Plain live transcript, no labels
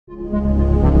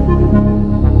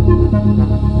Hello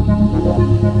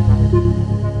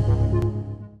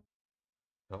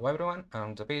everyone,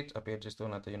 I'm David, a PhD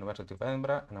student at the University of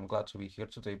Edinburgh, and I'm glad to be here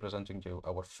today presenting you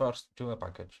our first Julia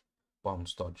package,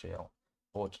 BOMBs.jl.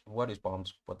 But what is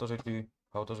BOMBs? What does it do?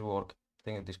 How does it work? I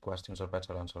think these questions are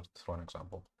better answered through an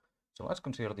example. So let's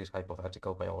consider this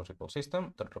hypothetical biological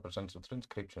system that represents the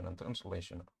transcription and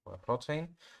translation of a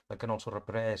protein that can also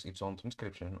repress its own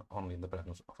transcription only in the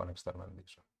presence of an external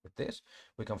user. With this,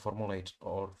 we can formulate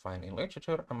or find in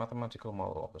literature a mathematical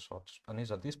model of the sorts, and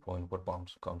it's at this point where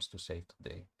BOMBs comes to save the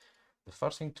day. The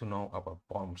first thing to know about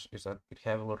BOMBs is that it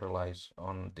heavily relies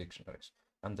on dictionaries,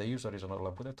 and the user is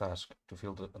left with a task to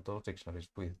fill those dictionaries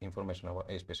with information about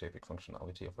a specific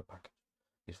functionality of the package.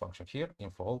 This function here,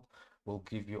 info, will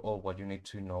give you all what you need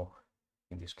to know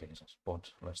in these cases. But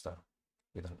let's start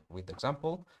with the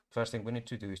example. First thing we need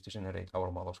to do is to generate our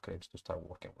model scripts to start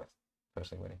working with. First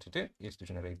thing we need to do is to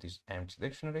generate this empty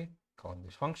dictionary, calling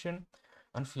this function,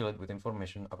 and fill it with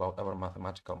information about our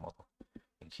mathematical model.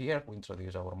 Here we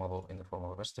introduce our model in the form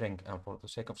of a string, and for the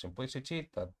sake of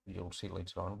simplicity, that you'll see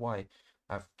later on why,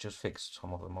 I've just fixed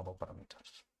some of the model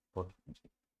parameters. But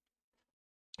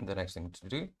the next thing to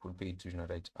do would be to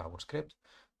generate our script,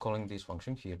 calling this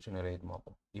function here, generate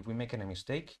model. If we make any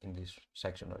mistake in this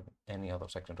section or any other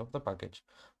section of the package,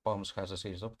 BOMBs has a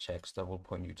series of checks that will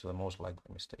point you to the most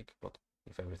likely mistake. But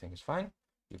if everything is fine,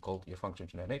 you call your function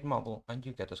generate model, and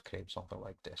you get a script something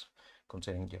like this,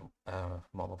 containing your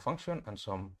model function and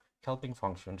some helping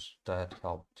functions that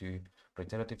help do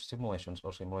reiterative simulations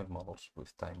or simulate models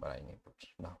with time-varying inputs.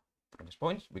 Now, from this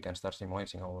point, we can start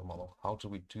simulating our model. How do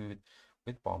we do it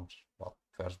with BOMBs? Well,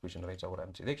 first we generate our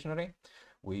empty dictionary,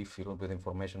 we fill it with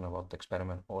information about the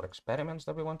experiment or experiments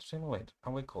that we want to simulate,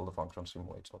 and we call the function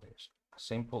simulates this. As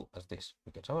simple as this.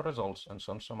 We get our results and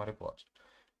some summary plots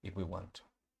if we want to.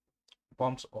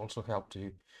 BOMBs also help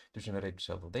to generate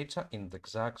pseudo-data in the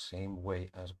exact same way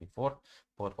as before,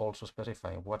 but also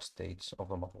specifying what states of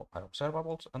the model are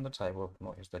observables and the type of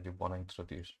noise that you want to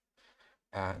introduce.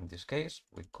 In this case,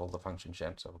 we call the function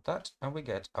gen_that, and we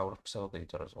get our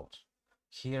pseudo-data results.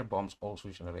 Here, BOMBs also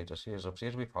generate a series of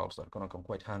CSV files that are going to come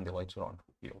quite handy later on,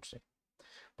 you'll see.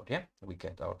 But yeah, we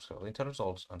get our pseudo-data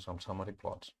results and some summary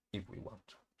plots if we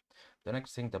want. The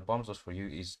next thing that BOMBs does for you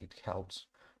is it helps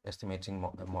estimating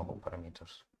model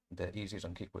parameters. The easiest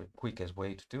and quickest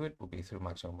way to do it would be through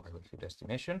maximum likelihood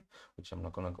estimation, which I'm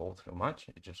not going to go through much.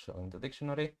 It's just filling the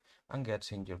dictionary and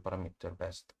getting your parameter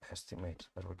best estimate,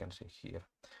 as we can see here.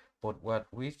 But what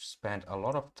we've spent a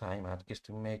lot of time at is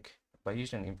to make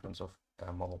Bayesian inference of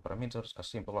model parameters as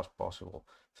simple as possible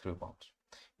through BOMBs.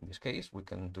 In this case, we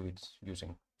can do it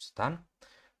using stan.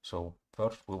 So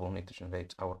first, we will need to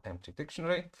generate our empty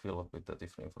dictionary, fill it with the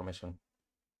different information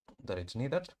that it's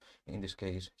needed. In this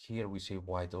case, here we see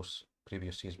why those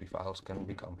previous CSV files can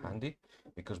become handy,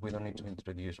 because we don't need to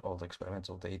introduce all the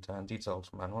experimental data and details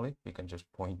manually. We can just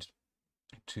point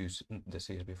to the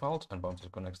CSV files and BOMBs is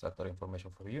going to extract that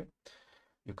information for you.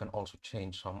 You can also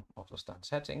change some of the stat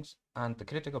settings, and the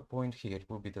critical point here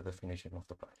will be the definition of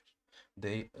the priors.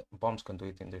 The BOMBs can do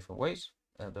it in different ways.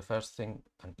 The first thing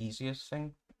and easiest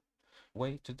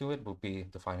way to do it would be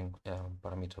defining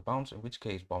parameter bounds, in which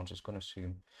case BOMBs is going to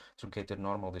assume truncated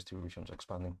normal distributions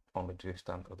expanding only to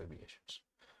standard deviations.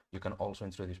 You can also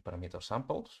introduce parameter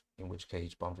samples, in which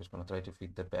case BOMBs is going to try to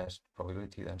fit the best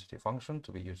probability density function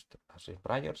to be used as your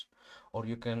priors, or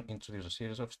you can introduce a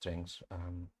series of strings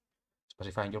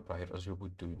specifying your prior as you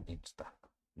would do in stan.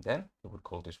 Then you would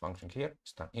call this function here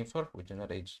stan_infer, which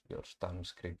generates your stan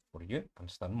script for you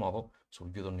and stan model, so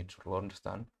you don't need to learn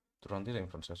stan to run these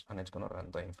inferences, and it's going to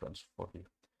run the inference for you,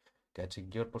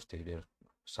 getting your posterior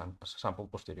sample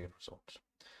posterior results.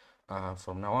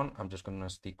 From now on, I'm just going to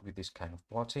stick with this kind of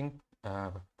plotting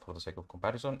for the sake of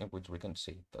comparison, in which we can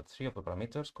see that 3 of the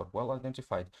parameters got well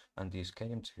identified and these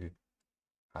KM2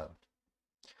 hadn't.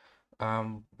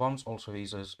 BOMBs also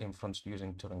uses inference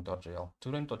using Turing.jl.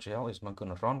 Turing.jl is not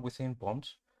going to run within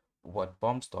BOMBs. What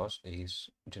BOMBs does is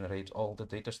generate all the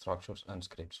data structures and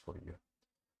scripts for you.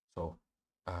 So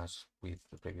as with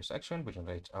the previous section, we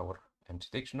generate our empty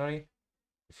dictionary,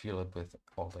 we fill it with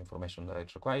all the information that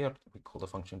is required, we call the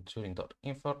function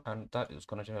Turing.infer, and that is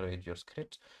going to generate your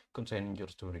script containing your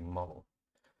Turing model.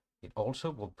 It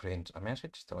also will print a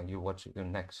message telling you what to do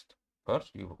next.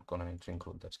 First, you're going to need to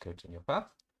include that script in your path,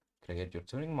 create your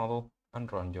Turing model,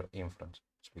 and run your inference.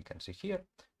 As we can see here,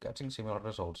 getting similar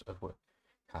results as we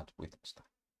had with stan.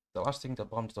 The last thing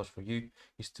that BOMBs does for you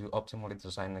is to optimally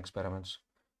design experiments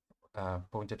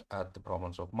pointed at the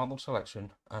problems of model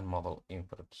selection and model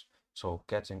inference, so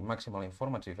getting maximally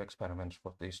informative experiments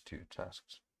for these 2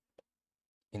 tasks.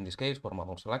 In this case, for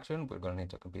model selection, we're going to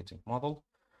need a competing model,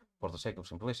 For the sake of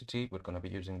simplicity, we're going to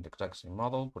be using the exact same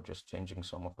model. We're just changing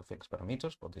some of the fixed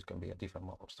parameters, but this can be a different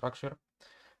model structure.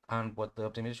 And what the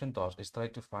optimization does is try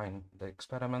to find the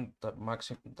experiment that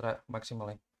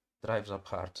maximally drives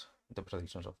apart the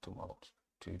predictions of two models.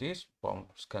 To this,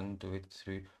 BOMBs can do it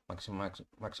through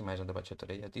maximizing the budget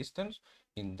area distance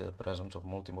in the presence of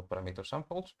multiple parameter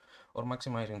samples, or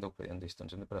maximizing the Euclidean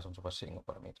distance in the presence of a single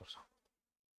parameter sample.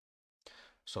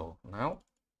 So now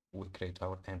we create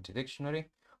our empty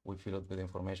dictionary. We fill it with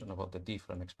information about the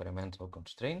different experimental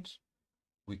constraints.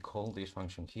 We call this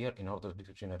function here in order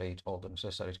to generate all the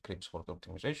necessary scripts for the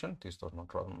optimization. This does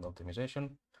not run the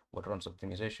optimization. What runs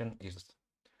optimization is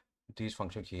this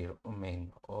function here,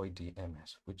 main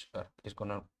OIDMS, which is going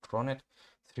to run it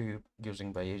through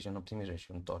using Bayesian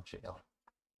optimization.jl.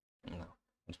 Now,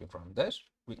 once we run this,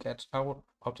 we get our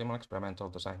optimal experimental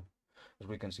design. As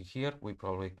we can see here, we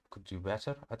probably could do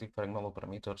better at inferring model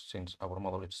parameters since our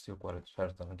model is still quite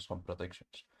uncertain in some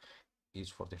predictions.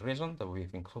 It's for this reason that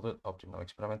we've included optimal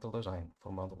experimental design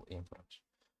for model inference.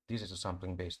 This is a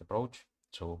sampling-based approach,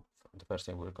 so the first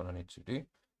thing we're going to need to do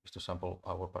is to sample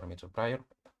our parameter prior.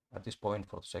 At this point,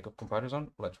 for the sake of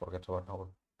comparison, let's forget about our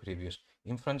previous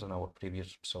inference and our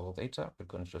previous pseudo-data. We're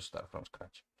going to just start from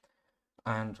scratch.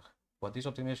 And what this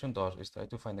optimization does is try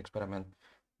to find an experiment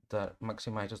that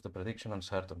maximizes the prediction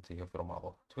uncertainty of your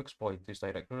model to exploit this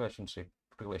direct relationship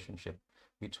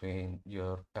between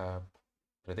your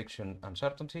prediction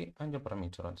uncertainty and your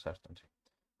parameter uncertainty.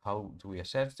 How do we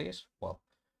assess this? Well,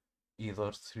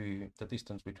 either through the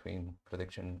distance between the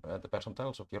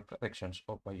percentiles of your predictions,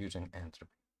 or by using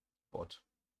entropy. But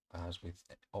as with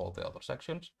all the other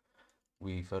sections,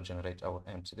 we first generate our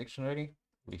empty dictionary.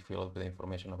 We fill it with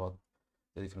information about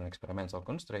the different experimental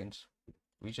constraints.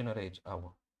 We generate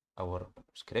our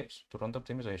scripts to run the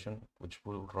optimization, which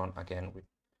will run again with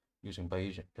using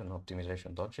Bayesian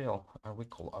optimization.jl, and we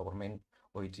call our main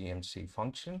OIDMC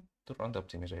function to run the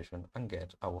optimization and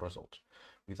get our results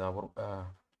with our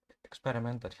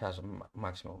experiment that has a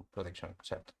maximum prediction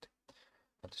accepted.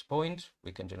 At this point,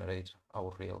 we can generate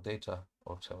our real data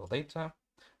or pseudo-data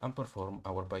and perform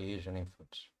our Bayesian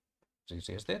inference. As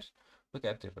easy as this, we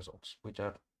get the results, which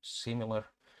are similar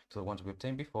to the ones we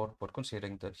obtained before, but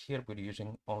considering that here we're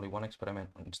using only one experiment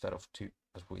instead of two,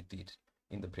 as we did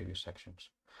in the previous sections.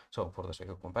 So for the sake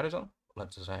of comparison,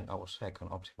 let's design our second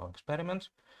optimal experiment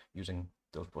using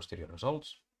those posterior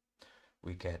results.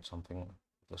 We get something of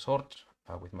the sort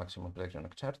with maximum prediction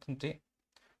uncertainty.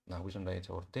 Now we generate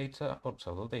our data or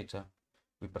pseudo-data.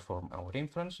 We perform our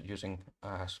inference using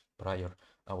as prior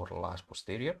our last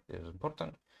posterior. This is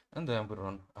important. And then we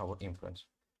run our inference,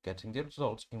 getting the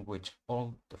results in which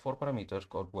all the four parameters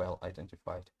got well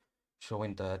identified,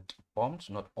 showing that BOMBs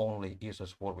not only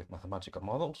uses work with mathematical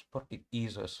models, but it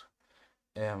uses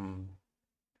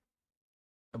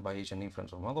Bayesian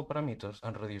inference of model parameters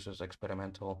and reduces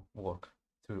experimental work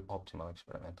through optimal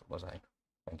experimental design.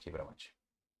 Thank you very much.